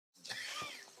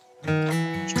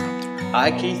I,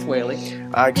 Keith Whaley.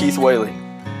 I, Keith Whaley.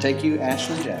 Take you,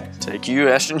 Ashton Jakes. Take you,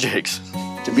 Ashton Jakes.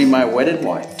 To be my wedded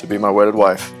wife. To be my wedded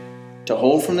wife. To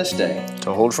hold from this day.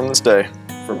 To hold from this day.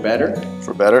 For better.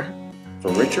 For better.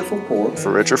 For richer, for poor.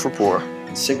 For richer, for poor.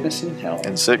 In sickness and health.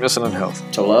 In sickness and in health.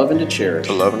 To love and to cherish.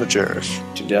 To love and to cherish.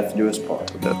 To death do us part.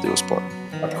 To death do us part.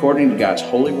 According to God's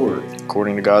holy word.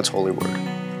 According to God's holy word.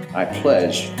 I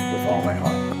pledge with all my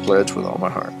heart. I pledge with all my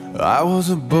heart. I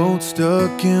was a boat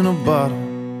stuck in a bottle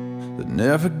that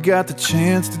never got the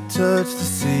chance to touch the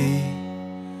sea.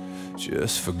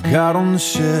 Just forgot on the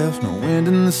shelf, no wind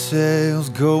in the sails,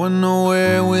 going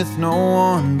nowhere with no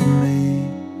one but me.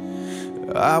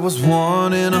 I was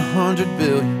 1 in 100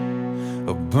 billion,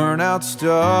 a burnout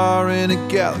star in a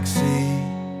galaxy.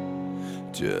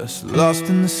 Just lost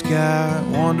in the sky,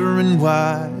 wondering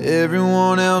why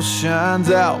everyone else shines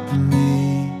out for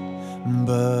me.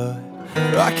 But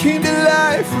I came to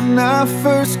life when I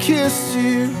first kissed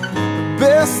you. The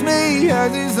best me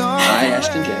has his arms. I,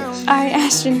 Ashton Jakes. I,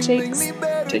 Ashton Jakes.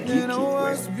 Take you, Keith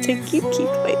Whaley. Take you,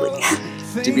 Keith Whaley.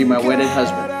 To be my wedded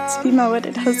husband. To be my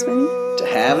wedded husband. To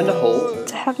have and to hold.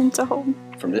 To have and to hold.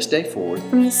 From this day forward.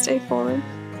 From this day forward.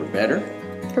 For better.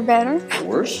 For better. For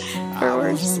worse. For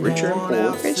worse. Richer and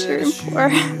poor. Richer and poor.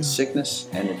 In sickness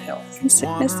and in health. In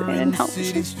sickness and in health.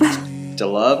 To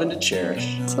love and to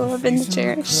cherish. To love and to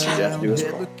cherish. Till death do us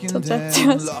part. Till death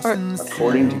do us part.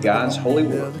 According to God's holy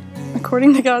word.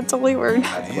 According to God's holy word.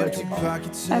 I pledge with all my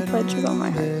heart. I pledge with all my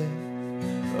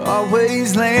heart.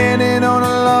 Always landing on a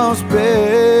lost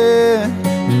bed.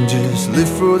 Just live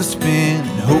for the spin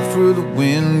and hope for the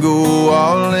win. Go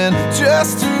all in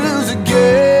just to lose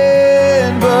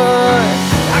again. But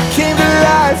I came to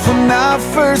life when I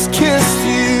first kissed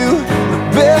you. The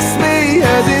best me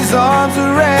has his arms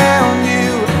around you.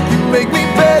 You make me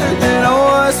better than I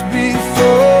was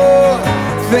before.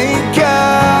 Thank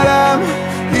God I'm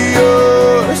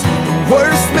yours. The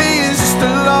worst me is just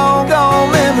a long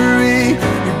gone memory.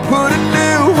 You put a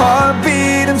new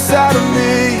heartbeat inside of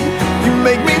me. You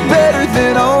make me better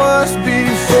than I was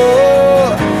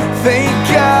before. Thank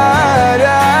God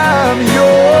I'm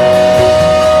yours.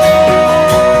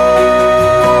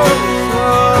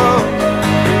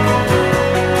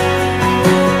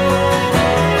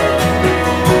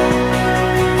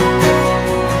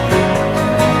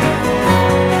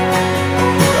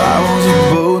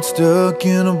 Stuck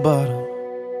in a bottle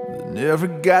that never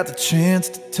got the chance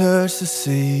to touch the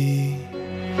sea.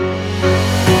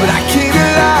 But I came to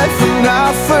life when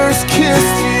I first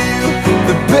kissed you.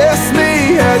 The best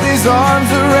me has his arms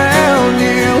around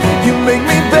you. You make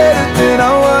me better than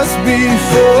I was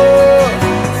before.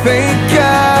 Thank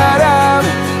God I'm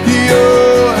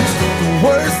yours. The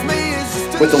worst me is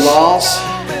just with the laws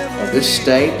of this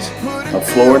state of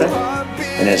Florida,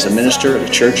 and as a minister of the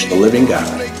Church of the Living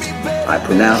God, I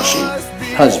pronounce you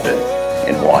husband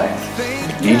and wife.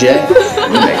 DJ,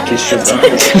 you may kiss your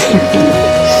bride.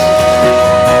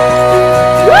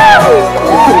 Woo!